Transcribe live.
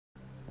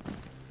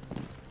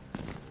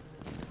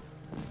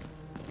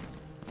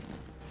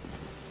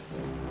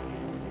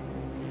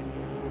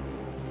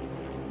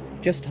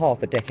Just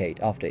half a decade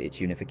after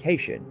its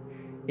unification,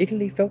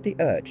 Italy felt the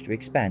urge to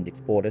expand its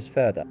borders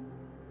further.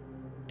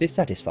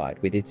 Dissatisfied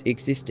with its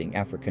existing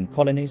African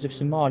colonies of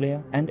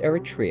Somalia and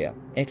Eritrea,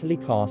 Italy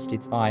cast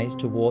its eyes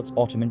towards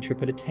Ottoman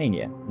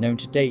Tripolitania, known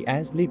today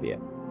as Libya.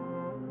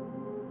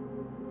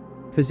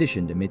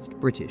 Positioned amidst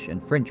British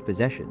and French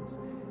possessions,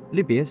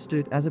 Libya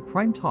stood as a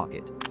prime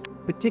target,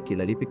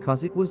 particularly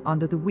because it was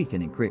under the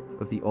weakening grip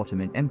of the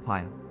Ottoman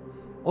Empire,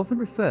 often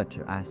referred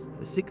to as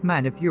the sick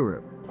man of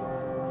Europe.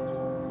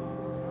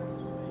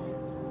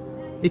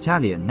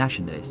 Italian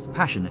nationalists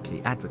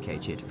passionately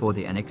advocated for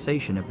the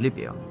annexation of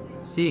Libya,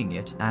 seeing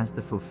it as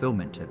the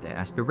fulfillment of their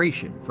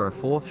aspiration for a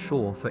fourth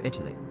shore for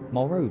Italy.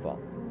 Moreover,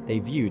 they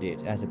viewed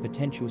it as a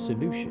potential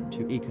solution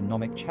to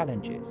economic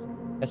challenges,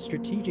 a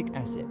strategic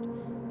asset,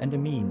 and a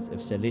means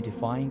of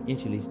solidifying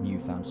Italy's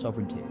newfound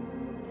sovereignty.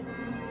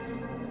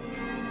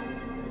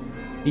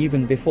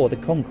 Even before the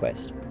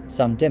conquest,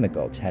 some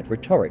demagogues had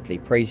rhetorically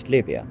praised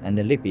Libya and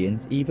the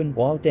Libyans even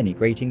while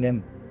denigrating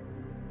them.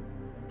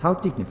 How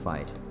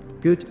dignified,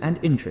 good and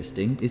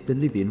interesting is the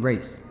Libyan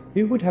race.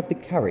 Who would have the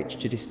courage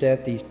to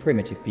disturb these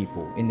primitive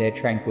people in their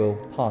tranquil,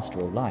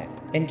 pastoral life?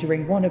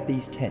 Entering one of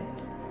these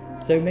tents,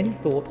 so many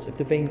thoughts of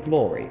the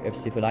vainglory of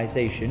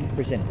civilization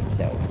present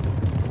themselves.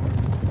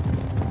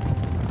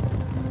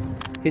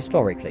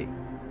 Historically,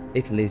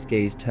 Italy's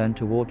gaze turned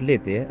toward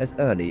Libya as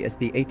early as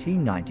the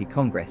 1890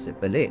 Congress of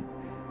Berlin,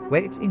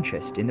 where its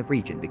interest in the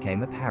region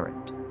became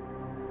apparent.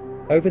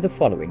 Over the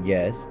following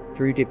years,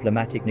 through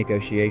diplomatic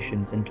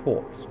negotiations and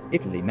talks,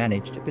 Italy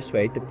managed to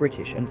persuade the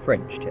British and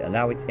French to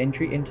allow its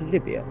entry into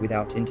Libya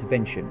without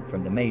intervention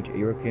from the major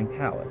European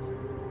powers.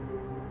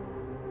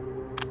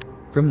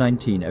 From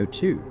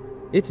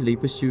 1902, Italy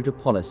pursued a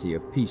policy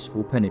of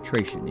peaceful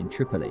penetration in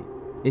Tripoli,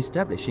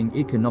 establishing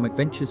economic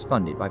ventures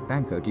funded by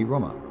Banco di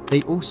Roma.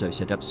 They also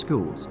set up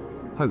schools,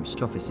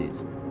 post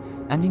offices,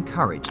 and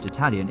encouraged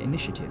Italian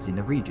initiatives in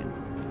the region.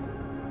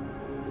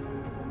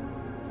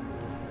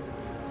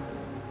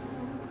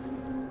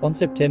 On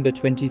September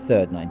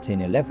 23,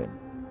 1911,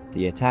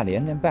 the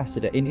Italian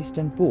ambassador in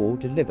Istanbul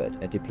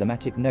delivered a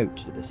diplomatic note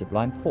to the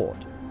Sublime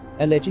Porte,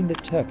 alleging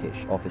that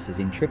Turkish officers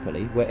in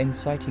Tripoli were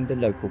inciting the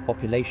local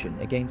population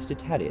against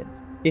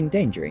Italians,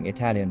 endangering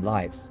Italian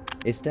lives.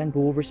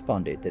 Istanbul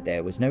responded that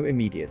there was no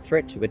immediate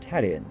threat to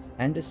Italians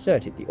and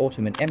asserted the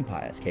Ottoman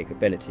Empire's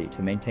capability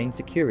to maintain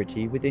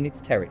security within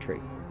its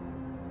territory.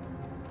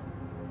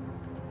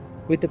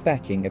 With the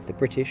backing of the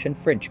British and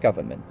French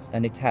governments,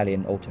 an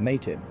Italian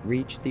ultimatum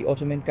reached the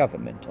Ottoman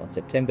government on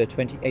September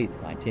 28,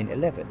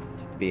 1911,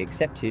 to be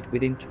accepted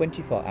within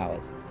 24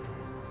 hours.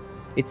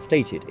 It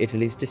stated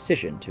Italy's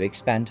decision to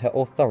expand her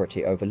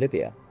authority over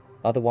Libya,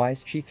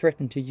 otherwise she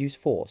threatened to use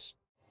force.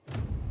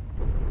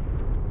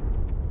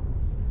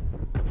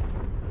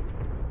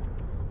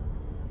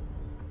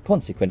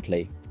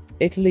 Consequently,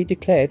 Italy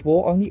declared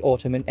war on the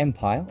Ottoman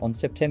Empire on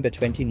September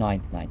 29,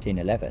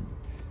 1911,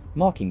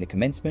 marking the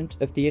commencement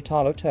of the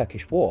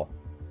Italo-Turkish War.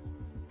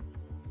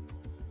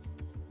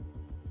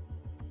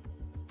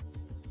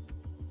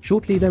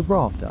 Shortly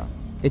thereafter,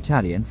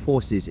 Italian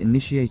forces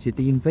initiated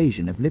the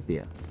invasion of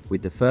Libya,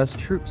 with the first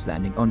troops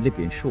landing on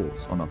Libyan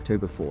shores on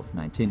October 4,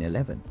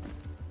 1911.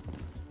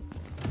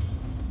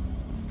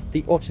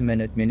 The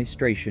Ottoman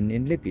administration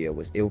in Libya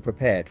was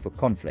ill-prepared for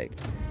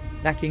conflict,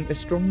 lacking a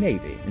strong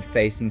navy and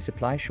facing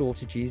supply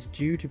shortages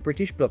due to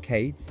British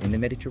blockades in the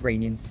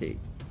Mediterranean Sea.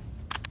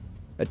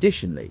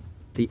 Additionally,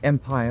 the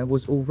empire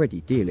was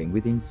already dealing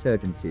with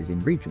insurgencies in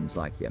regions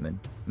like Yemen,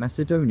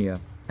 Macedonia,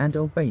 and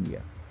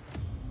Albania.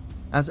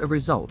 As a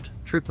result,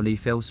 Tripoli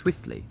fell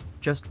swiftly,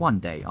 just one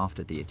day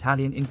after the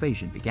Italian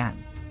invasion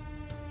began.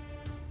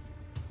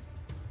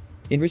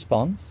 In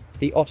response,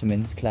 the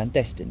Ottomans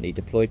clandestinely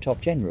deployed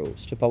top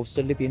generals to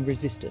bolster Libyan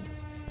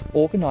resistance,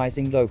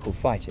 organizing local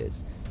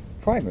fighters,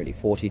 primarily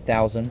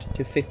 40,000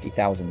 to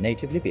 50,000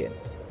 native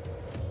Libyans.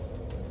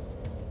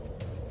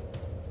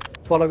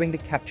 Following the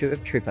capture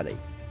of Tripoli,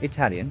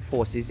 Italian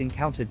forces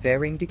encountered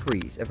varying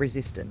degrees of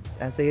resistance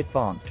as they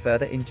advanced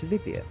further into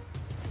Libya.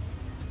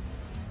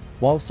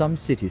 While some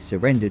cities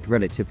surrendered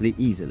relatively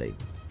easily,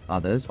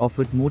 others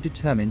offered more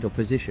determined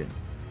opposition.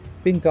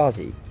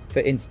 Benghazi, for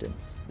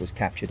instance, was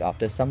captured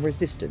after some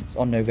resistance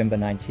on November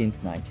 19,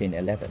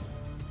 1911.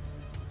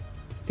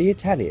 The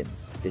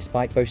Italians,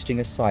 despite boasting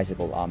a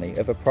sizable army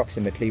of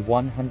approximately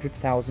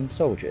 100,000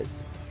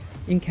 soldiers,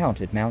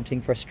 encountered mounting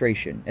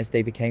frustration as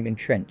they became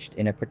entrenched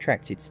in a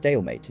protracted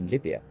stalemate in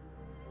Libya.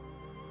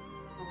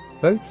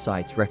 Both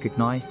sides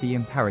recognized the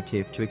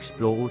imperative to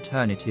explore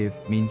alternative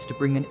means to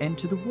bring an end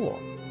to the war,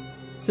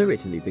 so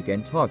Italy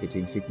began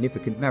targeting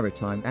significant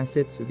maritime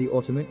assets of the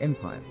Ottoman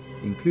Empire,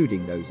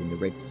 including those in the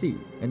Red Sea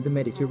and the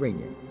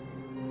Mediterranean.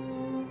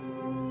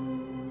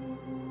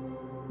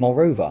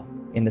 Moreover,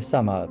 in the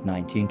summer of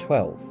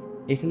 1912,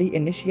 Italy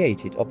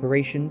initiated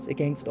operations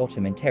against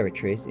Ottoman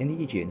territories in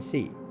the Aegean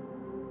Sea.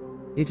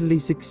 Italy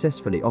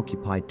successfully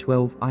occupied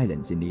 12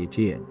 islands in the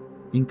Aegean,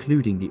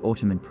 including the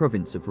Ottoman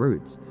province of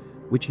Rhodes,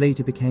 which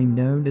later became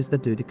known as the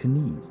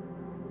Dodecanese.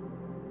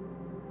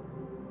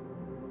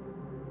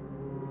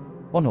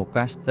 On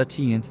August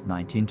 13,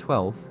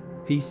 1912,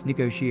 peace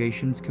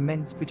negotiations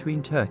commenced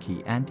between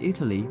Turkey and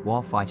Italy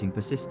while fighting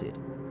persisted.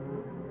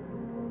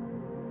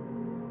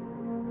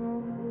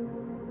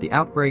 The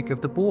outbreak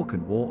of the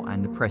Balkan War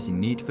and the pressing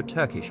need for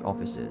Turkish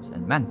officers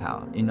and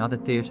manpower in other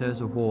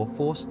theatres of war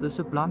forced the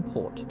Sublime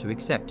Porte to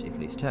accept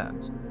Italy's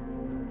terms.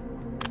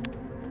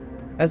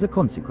 As a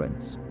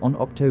consequence, on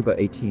October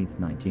 18,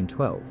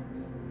 1912,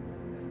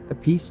 a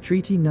peace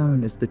treaty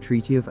known as the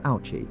Treaty of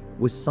Auchi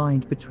was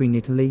signed between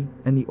Italy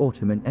and the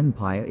Ottoman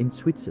Empire in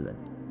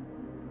Switzerland.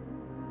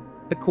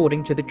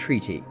 According to the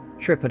treaty,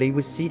 Tripoli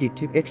was ceded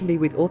to Italy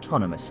with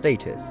autonomous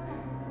status,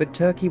 but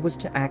Turkey was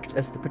to act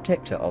as the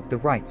protector of the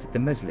rights of the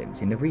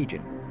Muslims in the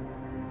region.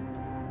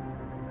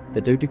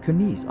 The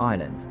Dodecanese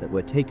Islands that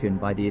were taken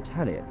by the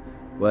Italian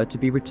were to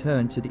be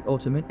returned to the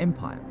Ottoman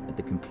Empire at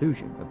the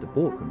conclusion of the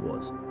Balkan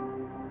Wars.